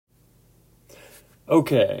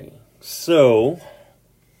Okay, so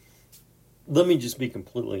let me just be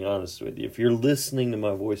completely honest with you. If you're listening to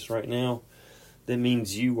my voice right now, that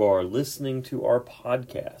means you are listening to our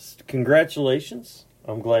podcast. Congratulations.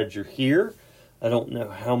 I'm glad you're here. I don't know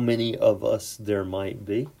how many of us there might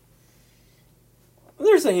be.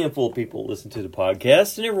 There's a handful of people that listen to the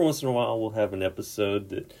podcast, and every once in a while we'll have an episode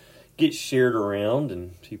that gets shared around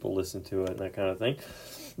and people listen to it and that kind of thing.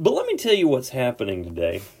 But let me tell you what's happening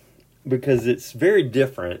today, because it's very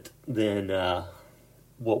different than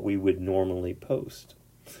what we would normally post.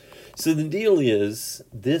 So the deal is,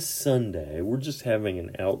 this Sunday, we're just having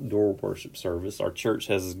an outdoor worship service. Our church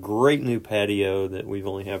has this great new patio that we've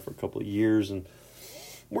only had for a couple of years, and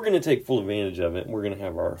we're going to take full advantage of it. We're going to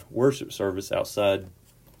have our worship service outside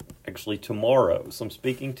actually tomorrow. So I'm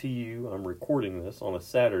speaking to you. I'm recording this on a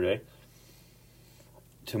Saturday.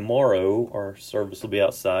 Tomorrow, our service will be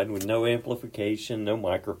outside with no amplification, no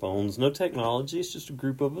microphones, no technology. It's just a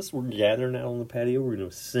group of us. We're gathering out on the patio. We're going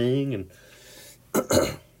to sing, and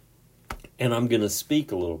and I'm going to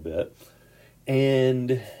speak a little bit.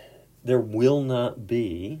 And there will not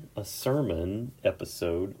be a sermon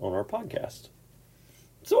episode on our podcast.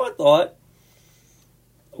 So I thought,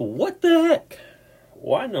 what the heck?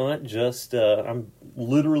 Why not just, I'm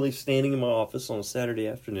literally standing in my office on a Saturday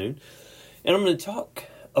afternoon, and I'm going to talk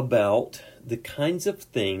about the kinds of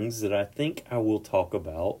things that I think I will talk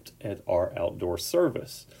about at our outdoor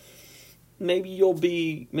service. Maybe you'll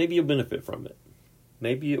benefit from it.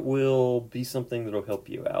 Maybe it will be something that'll help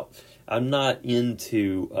you out. I'm not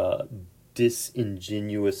into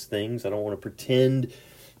disingenuous things. I don't want to pretend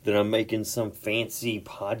that I'm making some fancy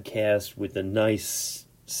podcast with a nice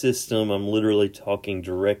system. I'm literally talking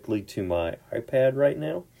directly to my iPad right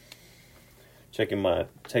now, checking my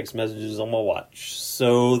text messages on my watch.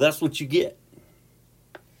 So that's what you get.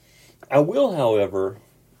 I will, however,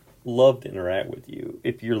 love to interact with you.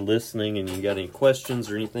 If you're listening and you got any questions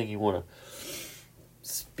or anything you want to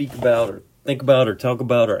speak about or think about or talk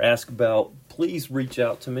about or ask about, please reach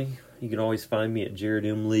out to me. You can always find me at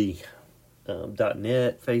jaredmlee.net,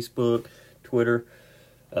 Facebook, Twitter,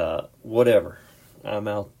 whatever. I'm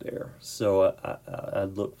out there. So I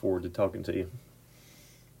look forward to talking to you.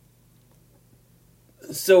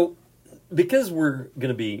 So because we're going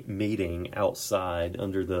to be meeting outside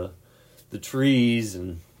under the trees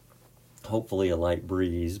and hopefully a light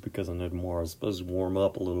breeze, because I know tomorrow is supposed to warm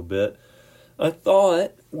up a little bit, I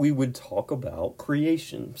thought we would talk about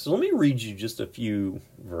creation. So let me read you just a few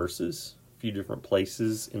verses, a few different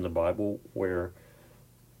places in the Bible where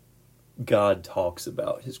God talks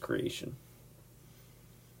about his creation.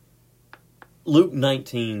 Luke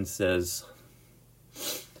 19 says,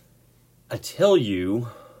 I tell you,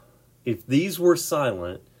 if these were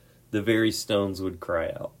silent, the very stones would cry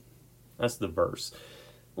out. That's the verse.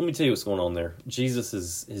 Let me tell you what's going on there. Jesus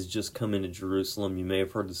has just come into Jerusalem. You may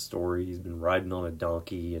have heard the story. He's been riding on a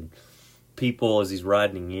donkey, and people, as he's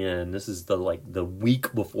riding in, this is the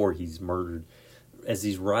week before he's murdered. As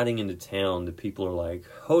he's riding into town, the people are like,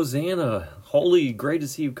 Hosanna, holy, great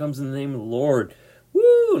is he who comes in the name of the Lord.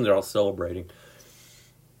 Woo! And they're all celebrating.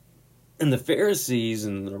 And the Pharisees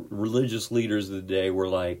and the religious leaders of the day were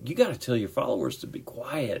like, you got to tell your followers to be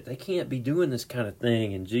quiet. They can't be doing this kind of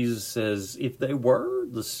thing. And Jesus says, if they were,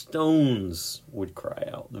 the stones would cry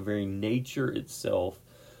out. The very nature itself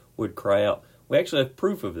would cry out. We actually have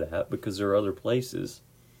proof of that because there are other places.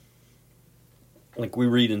 Like we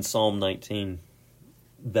read in Psalm 19,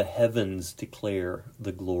 the heavens declare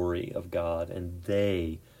the glory of God, and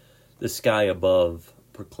the sky above,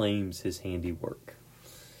 proclaims his handiwork.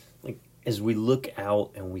 As we look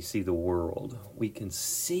out and we see the world, we can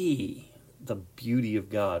see the beauty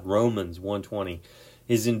of God. Romans 1:20,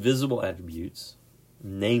 his invisible attributes,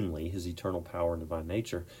 namely his eternal power and divine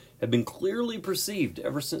nature, have been clearly perceived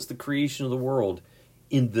ever since the creation of the world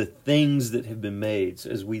in the things that have been made.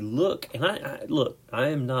 So as we look, and I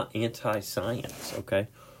am not anti-science, okay?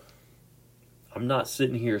 I'm not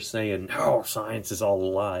sitting here saying, no, science is all a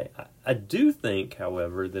lie. I do think,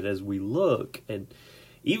 however, that as we look, and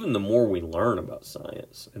even the more we learn about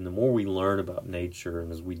science and the more we learn about nature,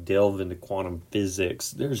 and as we delve into quantum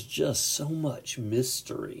physics, there's just so much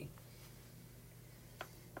mystery.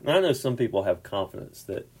 And I know some people have confidence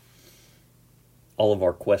that all of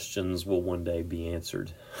our questions will one day be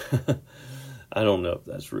answered. I don't know if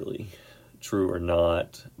that's really true or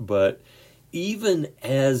not, but even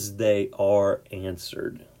as they are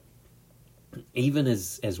answered, even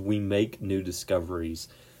as we make new discoveries,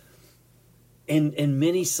 and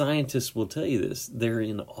many scientists will tell you this, they're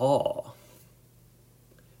in awe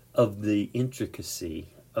of the intricacy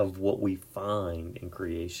of what we find in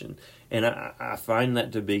creation. And I find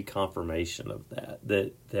that to be confirmation of that.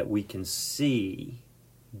 that we can see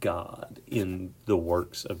God in the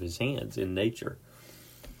works of his hands, in nature.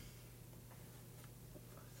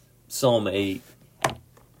 Psalm 8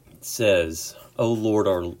 says, O Lord,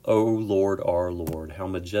 our Lord, how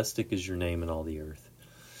majestic is your name in all the earth.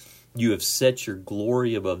 You have set your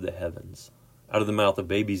glory above the heavens. Out of the mouth of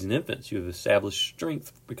babies and infants, you have established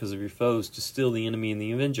strength because of your foes to still the enemy and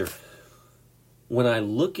the avenger. When I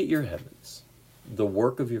look at your heavens, the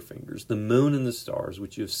work of your fingers, the moon and the stars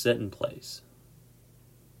which you have set in place,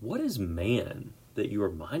 what is man that you are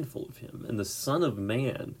mindful of him, and the Son of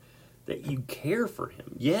Man that you care for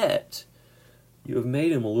him? Yet you have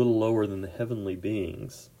made him a little lower than the heavenly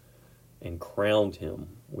beings and crowned him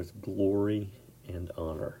with glory and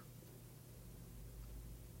honor.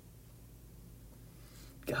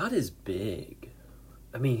 God is big.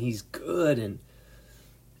 I mean, he's good, and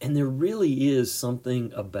there really is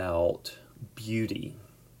something about beauty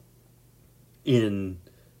in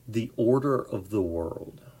the order of the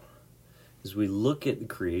world. As we look at the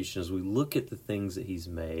creation, as we look at the things that he's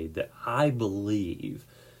made, that I believe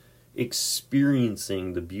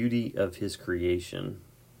experiencing the beauty of his creation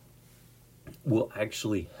will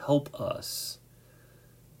actually help us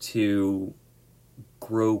to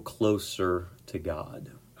grow closer to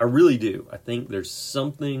God. I really do. I think there's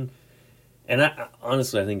something, and I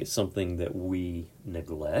honestly think it's something that we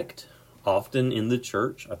neglect often in the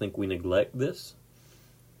church. I think we neglect this.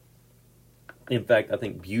 In fact, I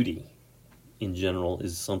think beauty in general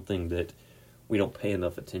is something that we don't pay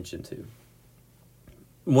enough attention to.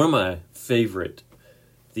 One of my favorite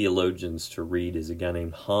theologians to read is a guy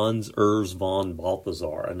named Hans Urs von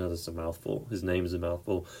Balthasar. I know that's a mouthful. His name is a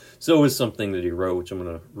mouthful. So is something that he wrote, which I'm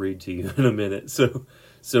going to read to you in a minute.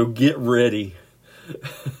 So get ready.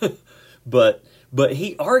 But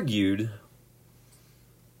he argued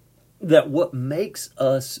that what makes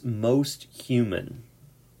us most human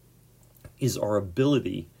is our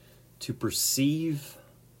ability to perceive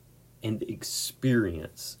and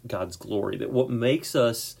experience God's glory. That what makes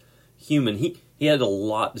us human, he had a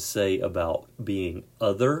lot to say about being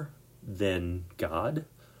other than God,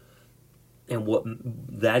 and what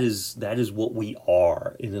that is what we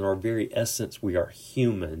are. And in our very essence, we are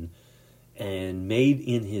human and made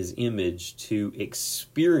in his image to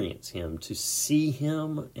experience him, to see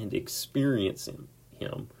him and experience him.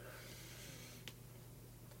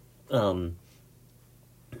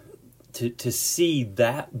 To see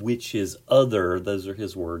that which is other, those are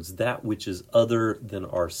his words, that which is other than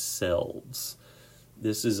ourselves.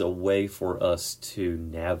 This is a way for us to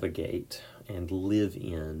navigate and live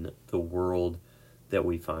in the world that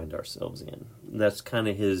we find ourselves in. And that's kind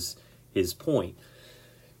of his point.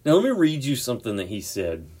 Now let me read you something that he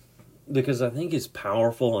said, because I think it's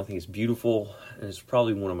powerful, I think it's beautiful, and it's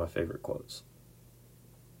probably one of my favorite quotes.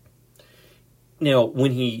 Now,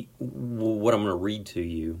 what I'm going to read to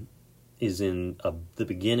you is in the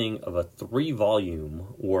beginning of a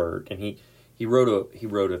 3-volume work, and he wrote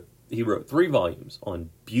 3 volumes on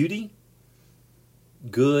beauty,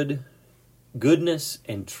 goodness,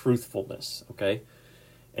 and truthfulness. Okay,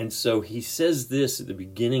 and so he says this at the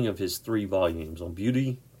beginning of his 3 volumes on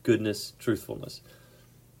beauty, goodness, truthfulness.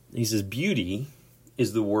 He says, beauty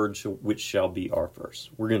is the word which shall be our first.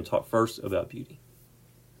 We're going to talk first about beauty.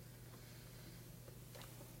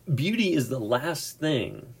 Beauty is the last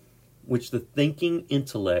thing which the thinking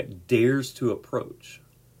intellect dares to approach,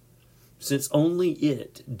 since only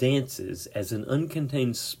it dances as an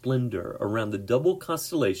uncontained splendor around the double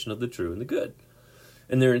constellation of the true and the good,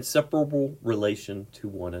 and their inseparable relation to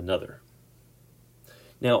one another.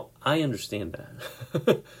 Now, I understand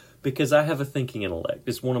that, because I have a thinking intellect.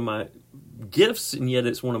 It's one of my gifts, and yet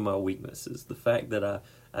it's one of my weaknesses. The fact that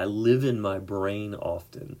I live in my brain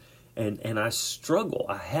often, and I have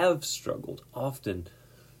struggled often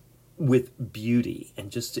with beauty,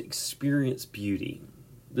 and just to experience beauty.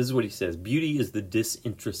 This is what he says: beauty is the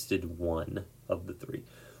disinterested one of the 3,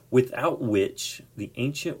 without which the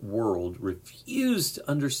ancient world refused to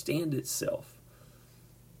understand itself.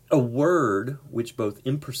 A word which both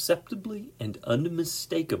imperceptibly and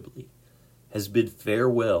unmistakably has bid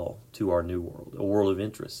farewell to our new world, a world of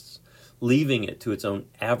interests, leaving it to its own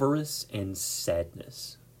avarice and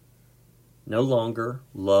sadness. No longer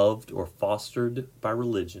loved or fostered by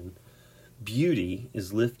religion, beauty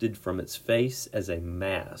is lifted from its face as a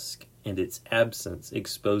mask, and its absence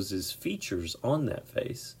exposes features on that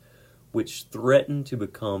face which threaten to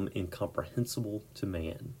become incomprehensible to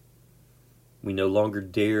man. We no longer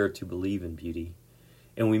dare to believe in beauty,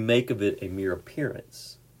 and we make of it a mere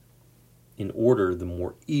appearance in order the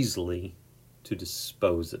more easily to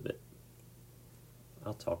dispose of it.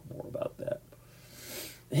 I'll talk more about that.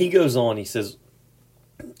 He goes on, he says,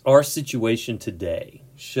 Our situation today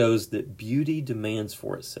shows that beauty demands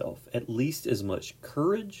for itself at least as much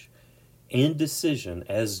courage and decision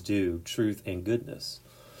as do truth and goodness.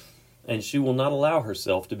 And she will not allow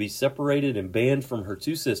herself to be separated and banned from her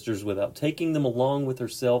two sisters without taking them along with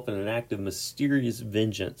herself in an act of mysterious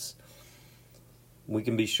vengeance. We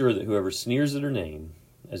can be sure that whoever sneers at her name,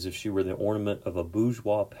 as if she were the ornament of a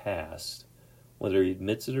bourgeois past, whether he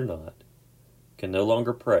admits it or not, can no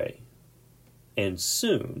longer pray, and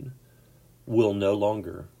soon will no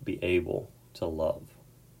longer be able to love.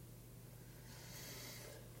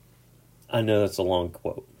 I know that's a long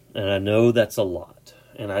quote, and I know that's a lot,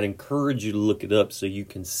 and I'd encourage you to look it up so you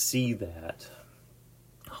can see that.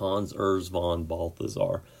 Hans Urs von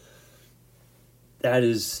Balthasar. That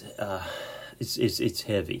is, it's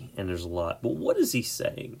heavy, and there's a lot. But what is he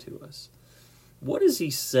saying to us? What is he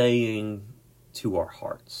saying to our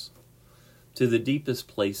hearts, to the deepest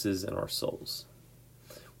places in our souls?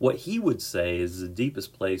 What he would say is the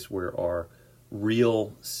deepest place where our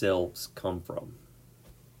real selves come from.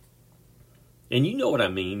 And you know what I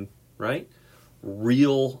mean, right?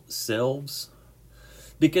 Real selves.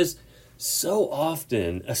 Because so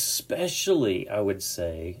often, especially, I would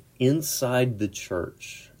say, inside the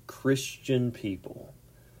church, Christian people,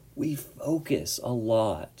 we focus a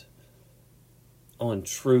lot on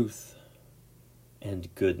truth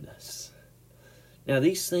and goodness. Now,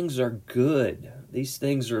 these things are good. These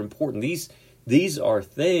things are important. These are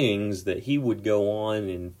things that he would go on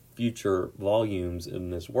in future volumes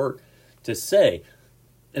in this work to say.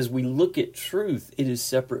 As we look at truth, it is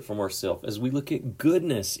separate from ourselves. As we look at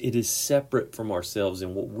goodness, it is separate from ourselves.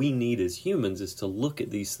 And what we need as humans is to look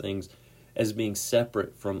at these things as being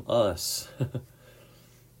separate from us.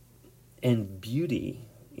 And beauty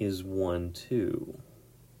is one too.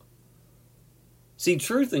 See,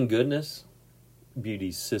 truth and goodness,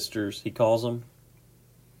 beauty's sisters, he calls them,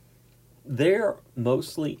 they're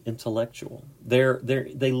mostly intellectual.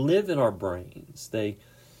 They live in our brains.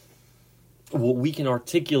 We can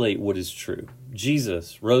articulate what is true.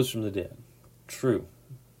 Jesus rose from the dead. True.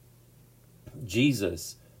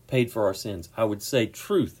 Jesus paid for our sins. I would say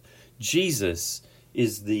truth. Jesus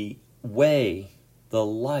is the way, the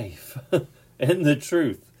life, and the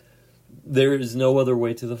truth. There is no other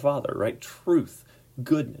way to the Father, right? Truth,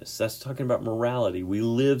 goodness. That's talking about morality. We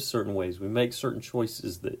live certain ways. We make certain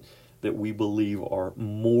choices that we believe are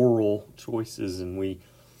moral choices, and we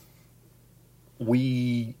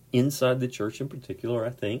inside the church in particular, I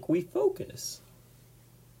think, we focus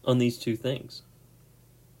on these two things.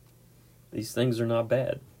 These things are not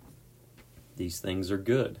bad. These things are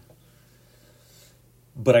good.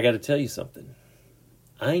 But I got to tell you something.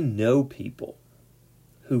 I know people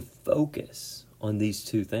who focus on these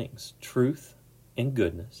two things, truth and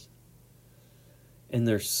goodness, and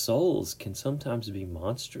their souls can sometimes be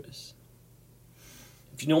monstrous.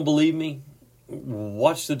 If you don't believe me,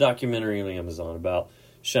 watch the documentary on Amazon about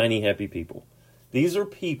shiny, happy people. These are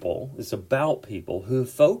people, it's about people who have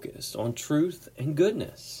focused on truth and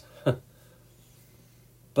goodness.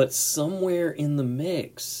 But somewhere in the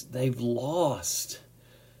mix, they've lost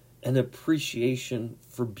an appreciation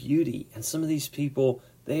for beauty. And some of these people,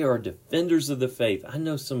 they are defenders of the faith. I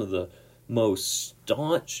know some of the most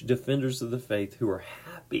staunch defenders of the faith who are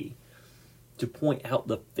happy to point out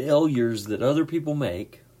the failures that other people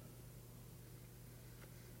make.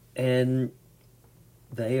 And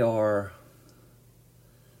they are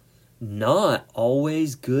not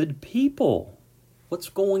always good people. What's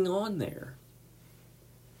going on there?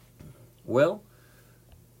 Well,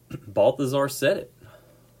 Balthasar said it.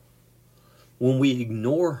 When we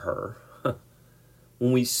ignore her,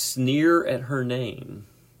 when we sneer at her name,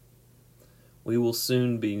 we will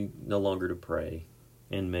soon be no longer to pray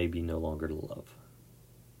and maybe no longer to love.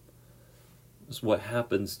 It's what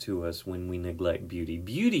happens to us when we neglect beauty.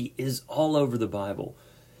 Beauty is all over the Bible.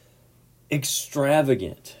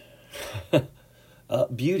 Extravagant.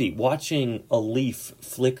 Beauty. Watching a leaf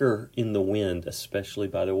flicker in the wind, especially,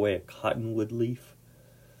 by the way, a cottonwood leaf.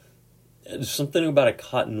 There's something about a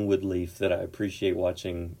cottonwood leaf that I appreciate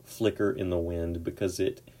watching flicker in the wind, because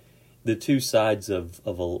the two sides of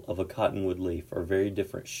a cottonwood leaf are very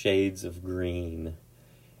different shades of green,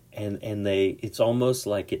 and it's almost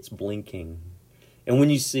like it's blinking. And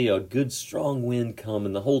when you see a good strong wind come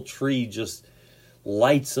and the whole tree just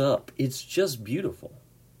lights up, it's just beautiful.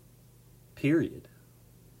 Period.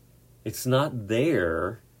 It's not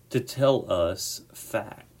there to tell us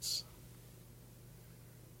facts.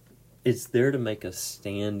 It's there to make us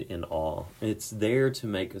stand in awe. It's there to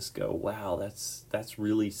make us go, wow, that's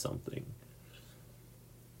really something.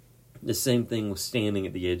 The same thing with standing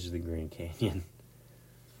at the edge of the Grand Canyon.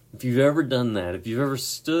 If you've ever done that, if you've ever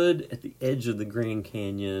stood at the edge of the Grand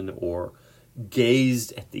Canyon or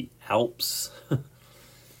gazed at the Alps,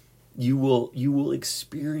 you will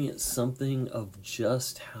experience something of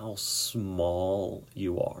just how small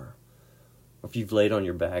you are. Or if you've laid on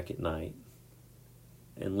your back at night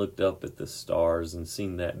and looked up at the stars and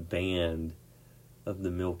seen that band of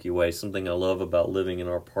the Milky Way. Something I love about living in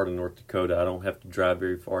our part of North Dakota, I don't have to drive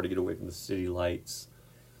very far to get away from the city lights.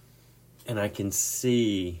 And I can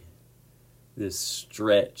see this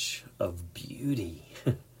stretch of beauty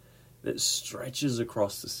that stretches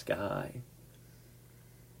across the sky.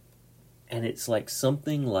 And it's like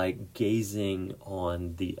something like gazing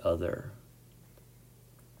on the other.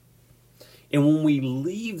 And when we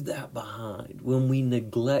leave that behind, when we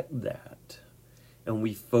neglect that, and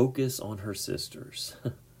we focus on her sisters,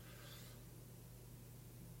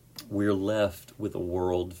 we're left with a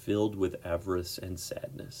world filled with avarice and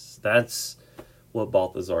sadness. That's what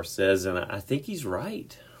Balthazar says, and I think he's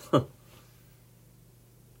right.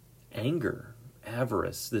 Anger,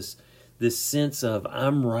 avarice, this sense of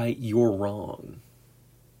I'm right, you're wrong.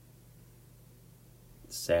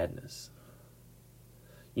 Sadness.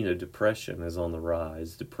 Depression is on the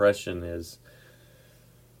rise. Depression is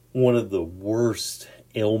one of the worst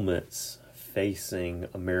ailments facing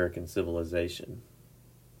American civilization.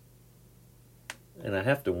 And I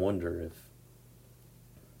have to wonder if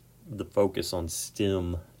the focus on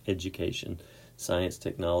STEM education, science,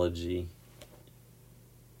 technology,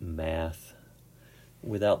 math,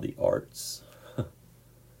 without the arts,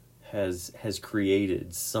 has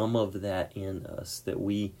created some of that in us, that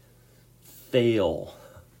we fail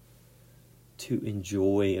to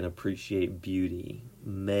enjoy and appreciate beauty,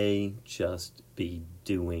 may just be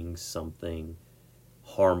doing something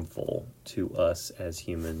harmful to us as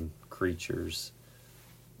human creatures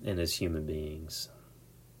and as human beings.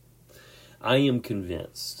 I am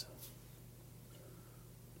convinced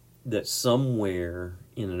that somewhere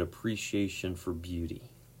in an appreciation for beauty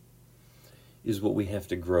is what we have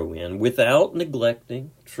to grow in, without neglecting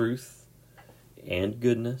truth and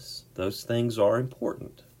goodness. Those things are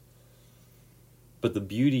important. But the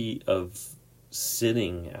beauty of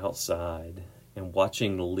sitting outside and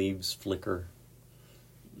watching the leaves flicker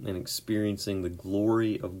and experiencing the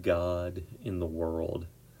glory of God in the world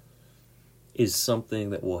is something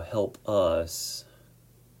that will help us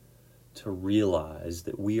to realize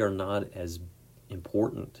that we are not as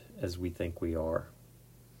important as we think we are.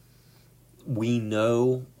 We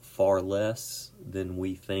know far less than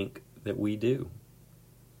we think that we do.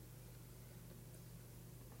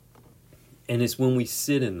 And it's when we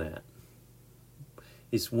sit in that,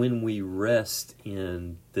 it's when we rest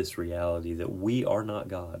in this reality that we are not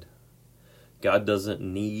God. God doesn't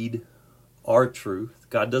need our truth.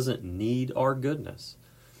 God doesn't need our goodness.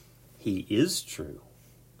 He is true,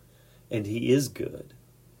 and He is good,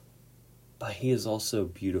 but He is also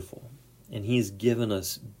beautiful, and He has given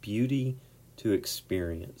us beauty to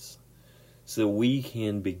experience so we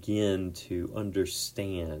can begin to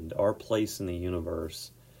understand our place in the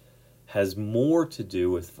universe has more to do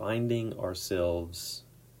with finding ourselves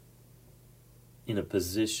in a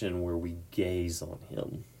position where we gaze on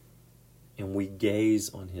Him and we gaze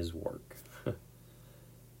on His work.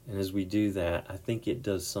 And as we do that, I think it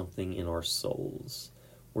does something in our souls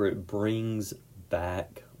where it brings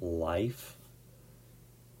back life.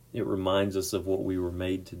 It reminds us of what we were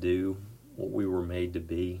made to do, what we were made to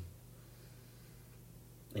be.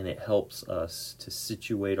 And it helps us to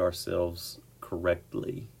situate ourselves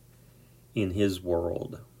correctly in His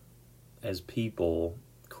world as people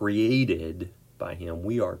created by Him.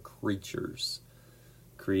 We are creatures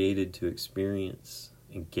created to experience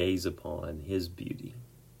and gaze upon His beauty.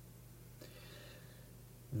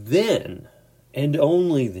 Then, and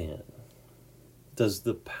only then, does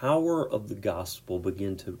the power of the gospel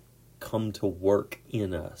begin to come to work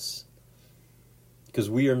in us. Because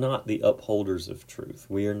we are not the upholders of truth.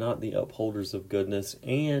 We are not the upholders of goodness,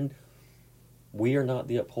 and we are not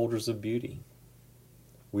the upholders of beauty.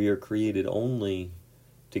 We are created only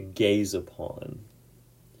to gaze upon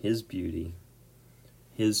His beauty,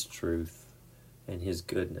 His truth, and His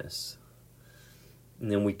goodness. And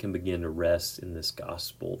then we can begin to rest in this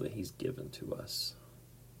gospel that He's given to us.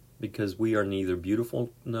 Because we are neither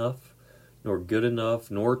beautiful enough, nor good enough,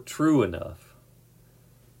 nor true enough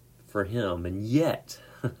for Him. And yet,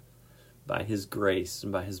 by His grace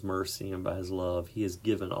and by His mercy and by His love, He has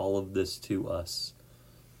given all of this to us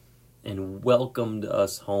and welcomed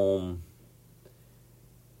us home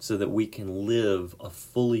so that we can live a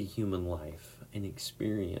fully human life and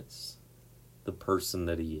experience the person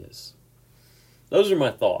that He is. Those are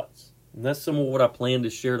my thoughts. And that's some of what I plan to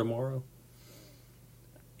share tomorrow.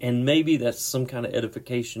 And maybe that's some kind of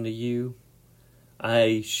edification to you.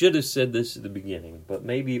 I should have said this at the beginning, but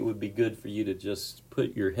maybe it would be good for you to just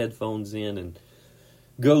put your headphones in and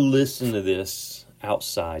go listen to this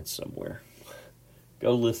outside somewhere.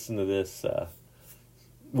 Go listen to this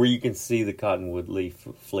where you can see the cottonwood leaf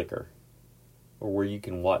flicker, or where you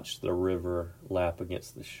can watch the river lap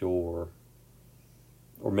against the shore,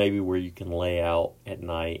 or maybe where you can lay out at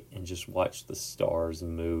night and just watch the stars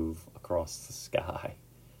move across the sky.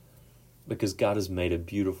 Because God has made a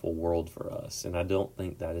beautiful world for us, and I don't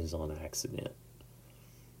think that is on accident.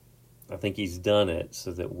 I think He's done it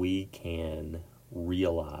so that we can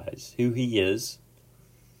realize who He is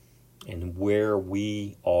and where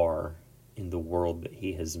we are in the world that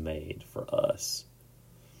He has made for us.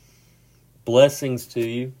 Blessings to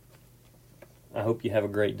you. I hope you have a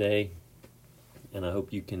great day, and I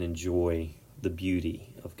hope you can enjoy the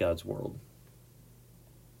beauty of God's world.